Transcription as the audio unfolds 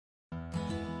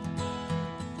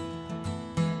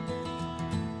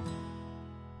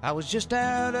I was just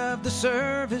out of the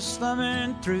service,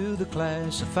 thumbing through the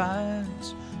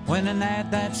classifieds, when an ad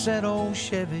that said old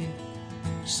Chevy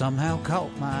somehow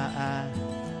caught my eye.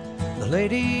 The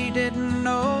lady didn't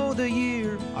know the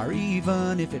year or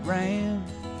even if it ran,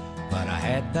 but I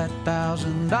had that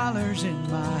 $1,000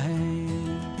 in my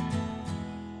hand.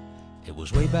 It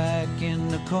was way back in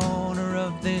the corner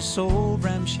of this old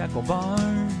ramshackle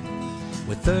barn,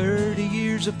 with 30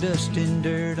 years of dust and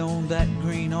dirt on that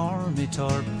green army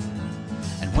tarp.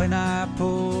 And when I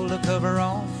pulled the cover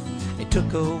off, it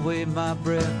took away my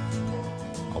breath.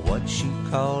 What she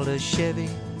called a Chevy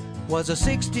was a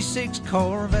 '66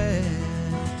 Corvette.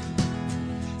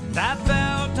 And I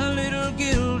felt a little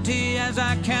guilty as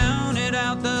I counted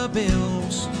out the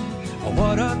bills.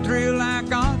 What a thrill I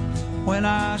got when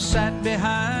I sat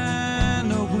behind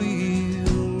the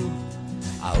wheel.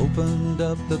 I opened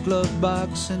up the glove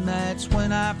box and that's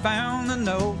when I found the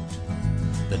note.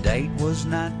 The date was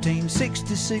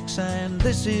 1966 and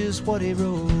this is what he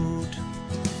wrote.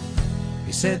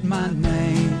 He said, "My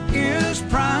name is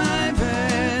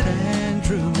Private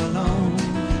Andrew Malone,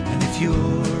 and if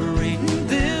you're reading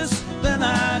this, then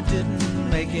I didn't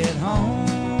make it home.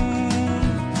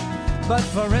 But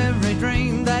for every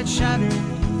dream that's shattered,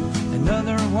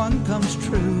 another one comes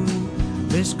true.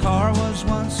 This car was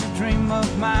once a dream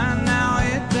of mine, now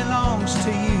it belongs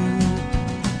to you.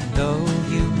 And though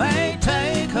you may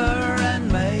take her and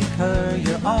make her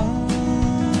your own,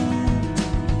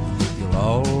 you'll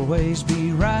always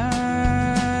be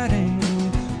riding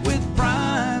with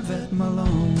Private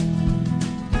Malone."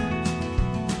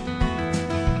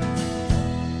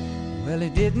 Well,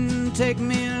 it didn't take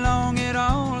me long at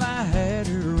all, I had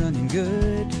her running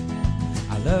good.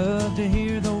 I love to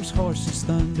hear those horses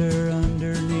thunder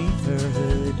underneath her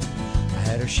hood. I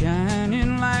had her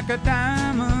shining like a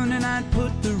diamond and I'd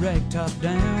put the rag top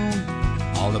down.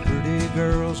 All the pretty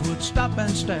girls would stop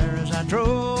and stare as I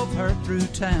drove her through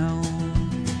town.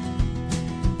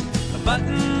 The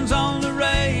buttons on the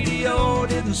radio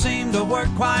didn't seem to work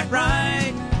quite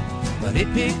right, but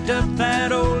it picked up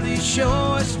that oldies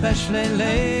show, especially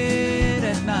late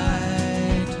at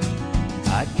night.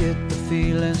 I'd get the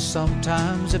feeling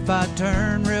sometimes if I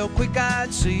turned real quick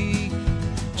I'd see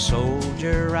a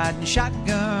soldier riding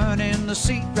shotgun in the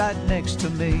seat right next to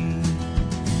me.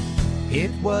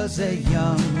 It was a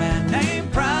young man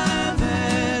named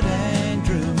Private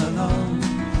Andrew Malone,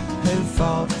 who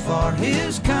fought for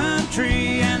his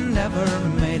country and never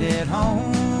made it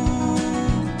home.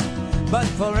 But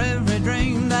for every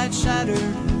dream that's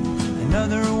shattered,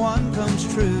 another one comes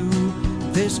true.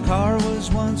 This car was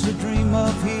once a dream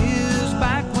of his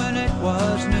back when it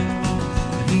was new.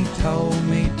 And he told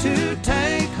me to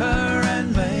take her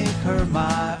and make her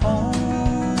my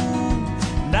own.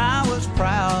 And I was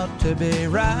proud to be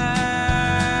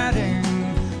riding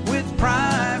with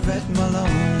Private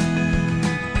Malone.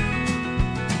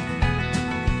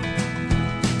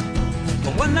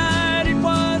 But one night it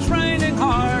was raining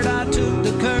hard, I took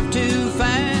the curve too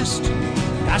fast.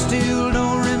 I still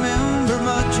don't remember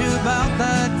much about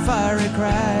that fiery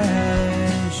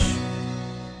crash,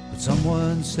 but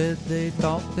someone said they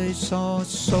thought they saw a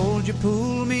soldier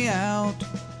pull me out.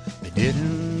 They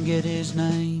didn't get his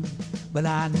name, but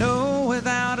I know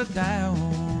without a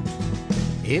doubt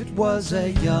it was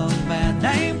a young man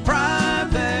named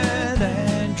Private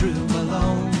Andrew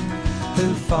Malone,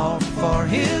 who fought for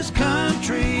his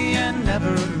country and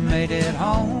never made it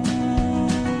home.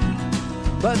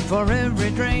 But for every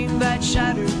dream that's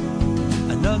shattered,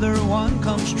 another one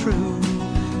comes true.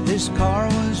 This car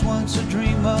was once a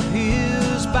dream of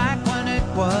his back when it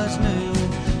was new.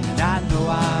 And I know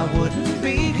I wouldn't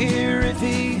be here if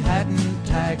he hadn't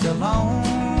tagged along.